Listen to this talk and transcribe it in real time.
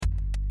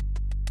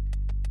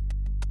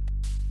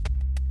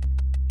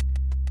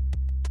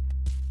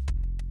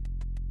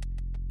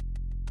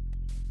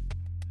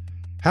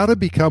How to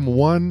become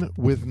one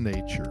with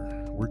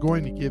nature. We're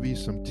going to give you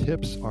some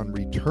tips on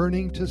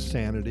returning to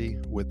sanity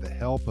with the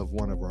help of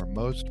one of our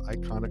most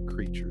iconic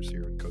creatures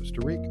here in Costa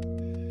Rica.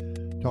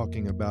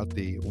 Talking about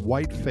the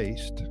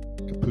white-faced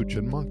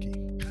capuchin monkey.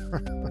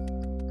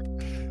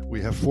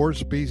 We have 4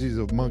 species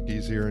of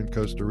monkeys here in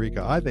Costa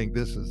Rica. I think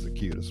this is the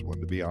cutest one,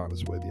 to be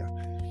honest with you.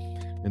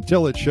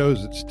 Until it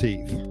shows its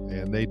teeth,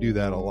 and they do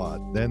that a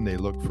lot. Then they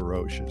look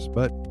ferocious.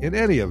 But in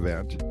any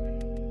event,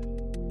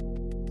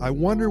 I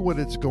wonder what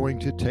it's going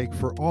to take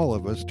for all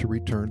of us to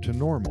return to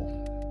normal.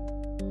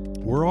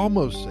 We're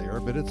almost there,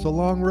 but it's a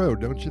long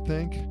road, don't you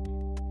think?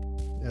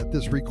 At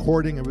this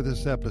recording of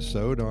this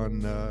episode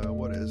on,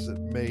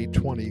 May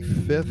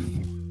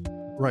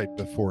 25th, right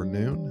before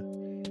noon.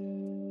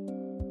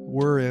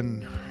 We're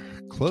in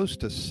close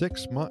to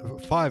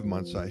 5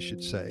 months, I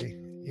should say,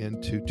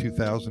 into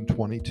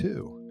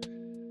 2022.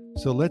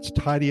 So let's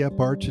tidy up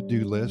our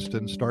to-do list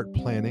and start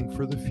planning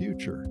for the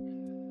future.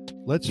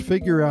 Let's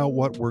figure out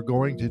what we're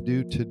going to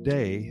do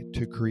today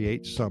to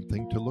create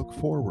something to look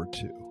forward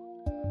to.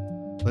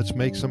 Let's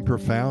make some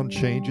profound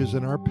changes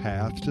in our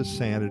path to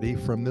sanity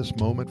from this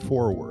moment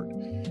forward.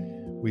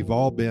 We've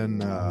all been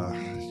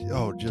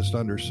just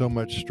under so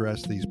much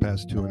stress these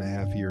past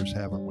 2.5 years,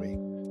 haven't we?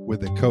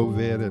 With the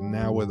COVID and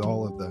now with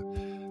all of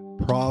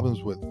the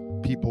problems with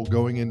people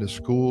going into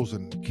schools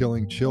and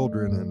killing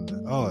children. And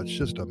it's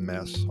just a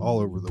mess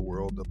all over the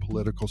world. The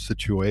political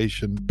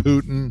situation,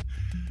 Putin,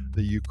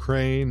 the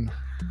Ukraine,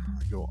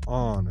 I go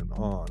on and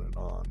on and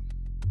on.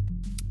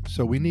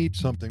 So we need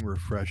something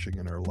refreshing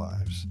in our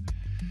lives.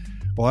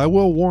 Well, I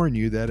will warn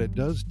you that it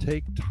does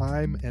take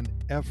time and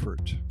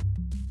effort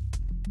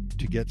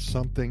to get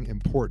something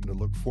important to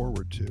look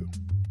forward to.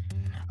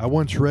 I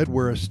once read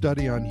where a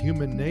study on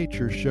human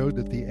nature showed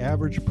that the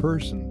average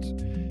persons,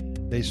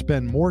 they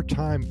spend more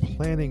time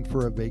planning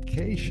for a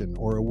vacation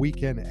or a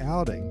weekend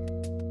outing,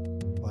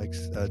 like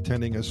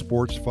attending a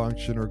sports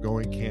function or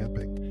going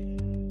camping,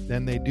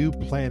 than they do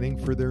planning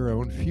for their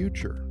own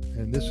future.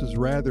 And this is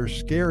rather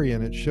scary,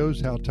 and it shows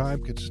how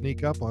time could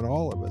sneak up on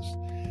all of us.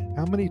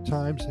 How many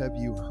times have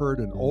you heard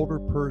an older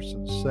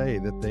person say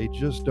that they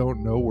just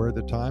don't know where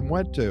the time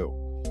went to?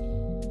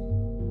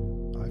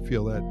 I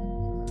feel that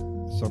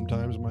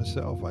sometimes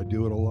myself. I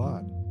do it a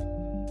lot.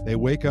 They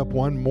wake up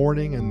one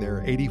morning and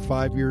they're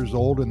 85 years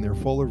old and they're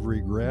full of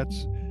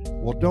regrets.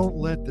 Well, don't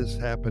let this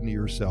happen to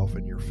yourself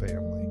and your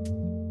family.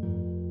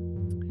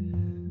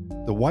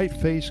 The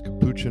white-faced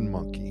capuchin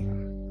monkey,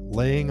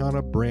 laying on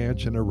a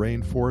branch in a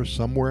rainforest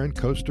somewhere in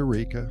Costa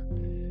Rica.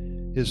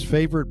 His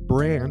favorite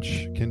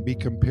branch can be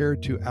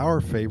compared to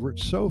our favorite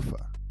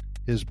sofa.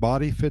 His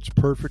body fits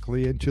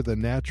perfectly into the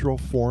natural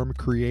form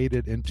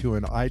created into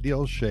an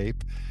ideal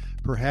shape,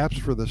 perhaps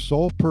for the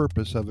sole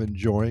purpose of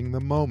enjoying the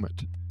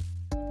moment.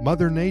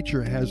 Mother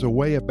Nature has a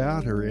way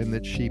about her in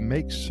that she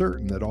makes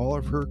certain that all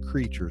of her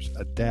creatures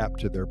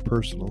adapt to their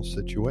personal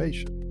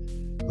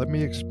situation. Let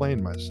me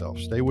explain myself.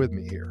 Stay with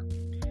me here.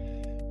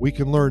 We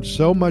can learn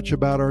so much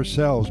about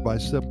ourselves by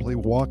simply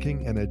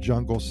walking in a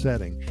jungle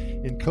setting.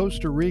 In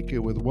Costa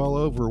Rica, with well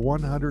over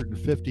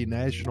 150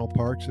 national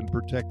parks and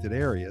protected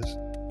areas,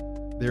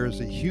 there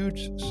is a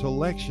huge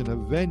selection of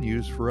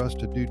venues for us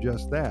to do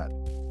just that.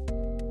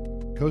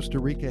 Costa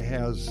Rica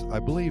has, I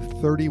believe,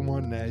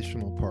 31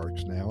 national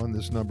parks now, and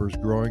this number is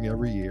growing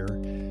every year,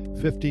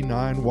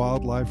 59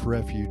 wildlife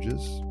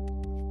refuges,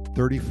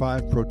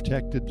 35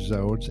 protected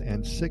zones,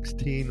 and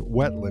 16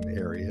 wetland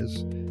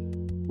areas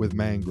with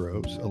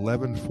mangroves,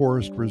 11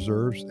 forest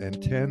reserves,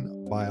 and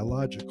 10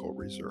 biological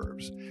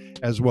reserves,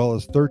 as well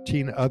as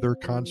 13 other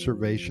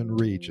conservation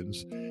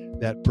regions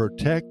that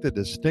protect the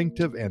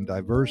distinctive and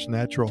diverse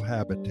natural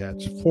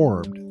habitats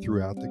formed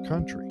throughout the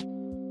country.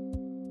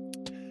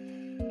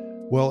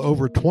 Well,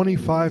 over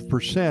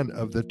 25%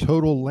 of the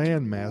total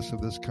land mass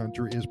of this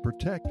country is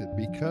protected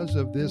because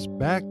of this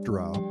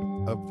backdrop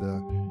of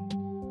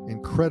the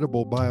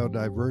incredible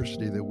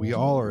biodiversity that we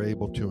all are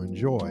able to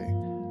enjoy.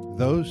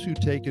 Those who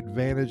take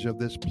advantage of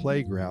this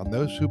playground,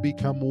 those who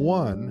become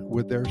one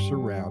with their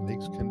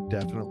surroundings, can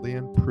definitely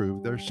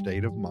improve their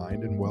state of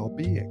mind and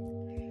well-being.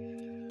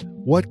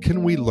 What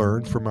can we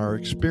learn from our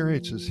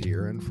experiences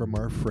here and from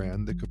our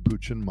friend, the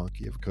capuchin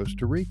monkey of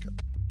Costa Rica?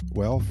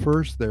 Well,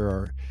 first,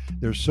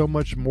 there's so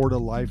much more to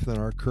life than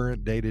our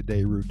current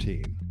day-to-day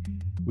routine.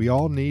 We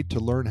all need to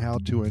learn how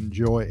to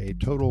enjoy a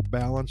total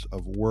balance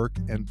of work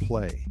and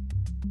play.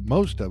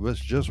 Most of us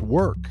just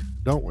work,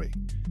 don't we?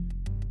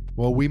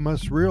 Well, we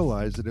must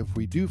realize that if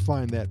we do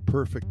find that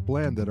perfect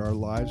blend, that our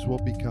lives will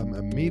become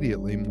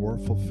immediately more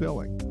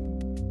fulfilling.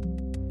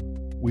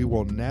 We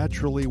will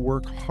naturally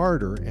work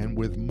harder and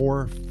with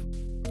more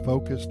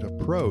focused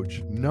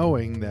approach,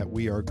 knowing that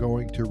we are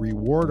going to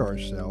reward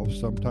ourselves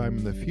sometime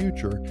in the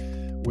future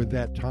with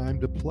that time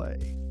to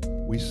play.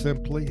 We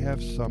simply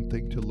have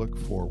something to look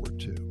forward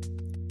to.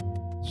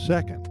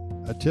 Second,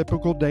 a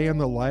typical day in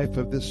the life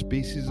of this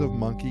species of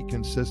monkey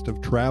consists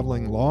of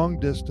traveling long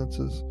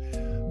distances,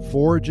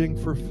 foraging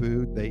for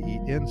food. They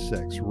eat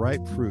insects,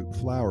 ripe fruit,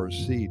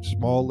 flowers, seeds,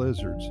 small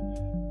lizards,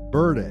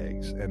 bird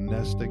eggs, and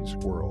nesting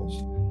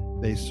squirrels.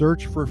 They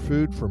search for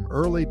food from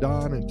early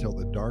dawn until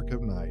the dark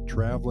of night,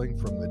 traveling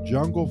from the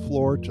jungle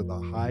floor to the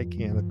high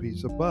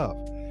canopies above.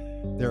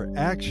 Their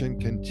action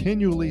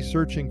continually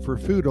searching for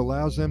food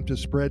allows them to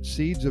spread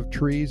seeds of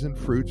trees and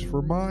fruits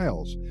for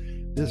miles.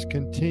 This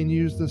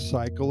continues the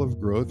cycle of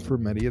growth for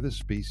many of the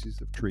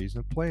species of trees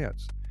and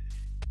plants.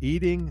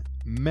 Eating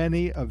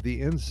many of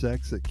the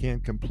insects that can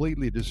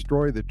completely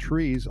destroy the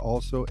trees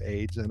also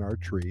aids in our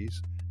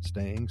trees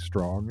staying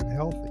strong and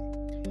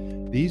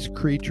healthy. These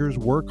creatures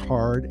work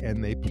hard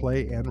and they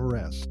play and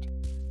rest.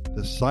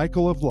 The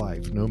cycle of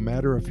life, no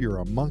matter if you're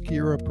a monkey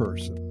or a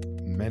person,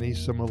 many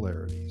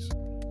similarities.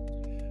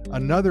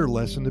 Another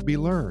lesson to be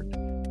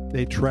learned: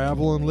 they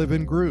travel and live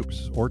in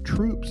groups or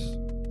troops.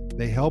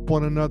 They help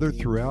one another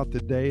throughout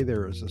the day.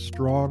 There is a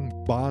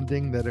strong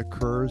bonding that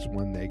occurs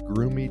when they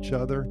groom each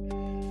other.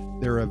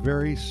 They're a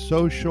very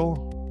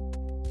social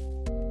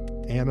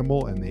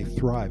animal and they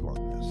thrive on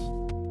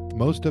this.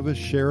 Most of us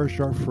cherish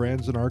our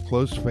friends and our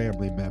close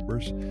family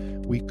members.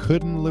 We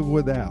couldn't live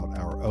without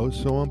our oh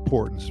so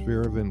important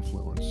sphere of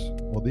influence.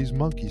 Well, these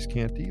monkeys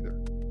can't either.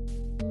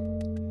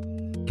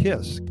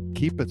 KISS,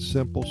 keep it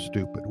simple,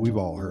 stupid. We've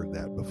all heard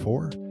that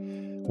before.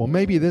 Well,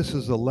 maybe this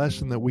is a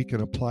lesson that we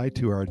can apply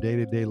to our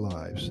day-to-day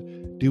lives.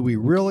 Do we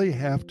really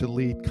have to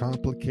lead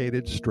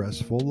complicated,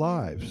 stressful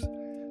lives?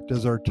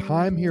 Does our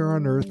time here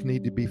on earth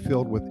need to be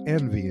filled with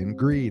envy and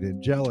greed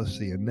and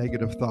jealousy and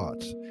negative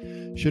thoughts?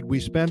 Should we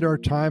spend our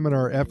time and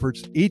our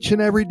efforts each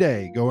and every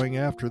day going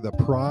after the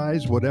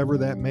prize, whatever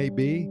that may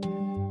be?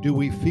 Do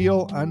we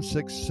feel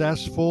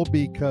unsuccessful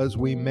because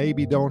we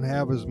maybe don't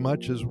have as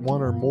much as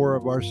one or more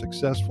of our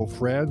successful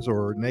friends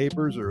or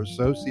neighbors or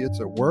associates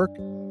at work?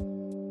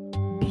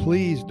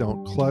 Please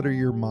don't clutter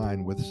your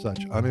mind with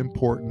such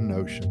unimportant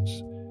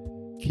notions.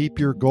 Keep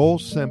your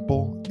goals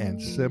simple and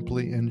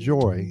simply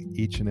enjoy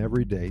each and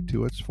every day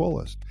to its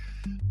fullest.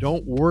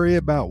 Don't worry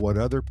about what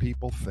other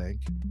people think.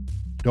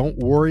 Don't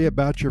worry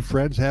about your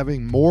friends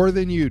having more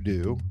than you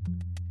do,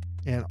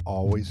 and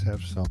always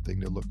have something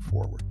to look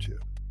forward to.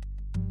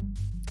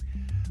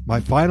 My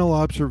final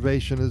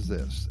observation is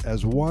this: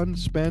 as one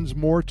spends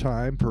more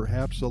time,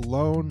 perhaps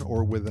alone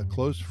or with a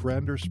close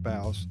friend or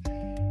spouse,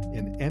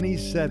 in any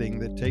setting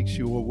that takes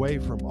you away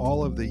from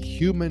all of the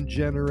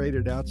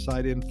human-generated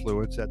outside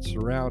influence that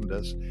surround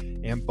us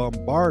and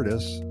bombard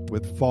us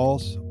with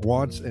false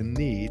wants and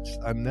needs,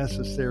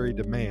 unnecessary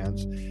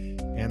demands,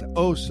 and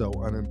oh so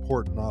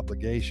unimportant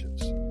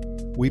obligations,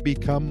 we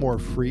become more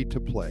free to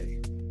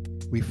play.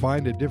 We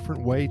find a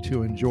different way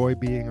to enjoy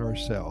being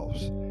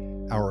ourselves.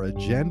 Our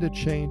agenda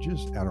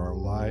changes and our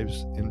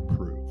lives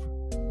improve.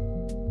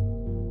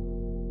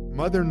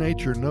 Mother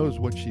Nature knows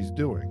what she's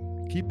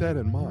doing. Keep that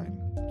in mind.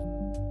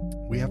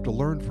 We have to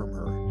learn from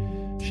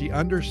her. She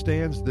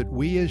understands that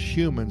we as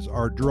humans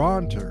are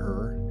drawn to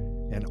her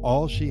and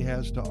all she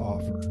has to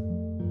offer.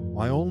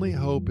 My only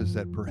hope is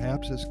that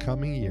perhaps this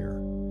coming year,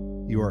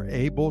 you are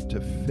able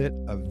to fit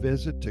a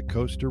visit to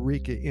Costa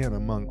Rica in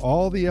among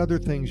all the other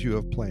things you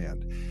have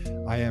planned.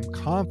 I am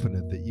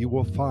confident that you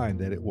will find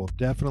that it will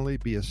definitely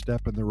be a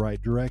step in the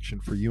right direction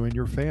for you and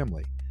your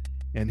family.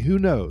 And who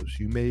knows,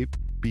 you may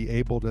be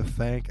able to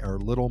thank our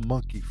little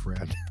monkey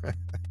friend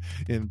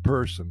in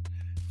person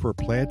for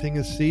planting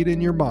a seed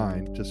in your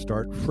mind to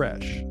start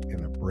fresh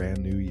in a brand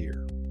new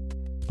year.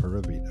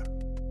 Pura Vida.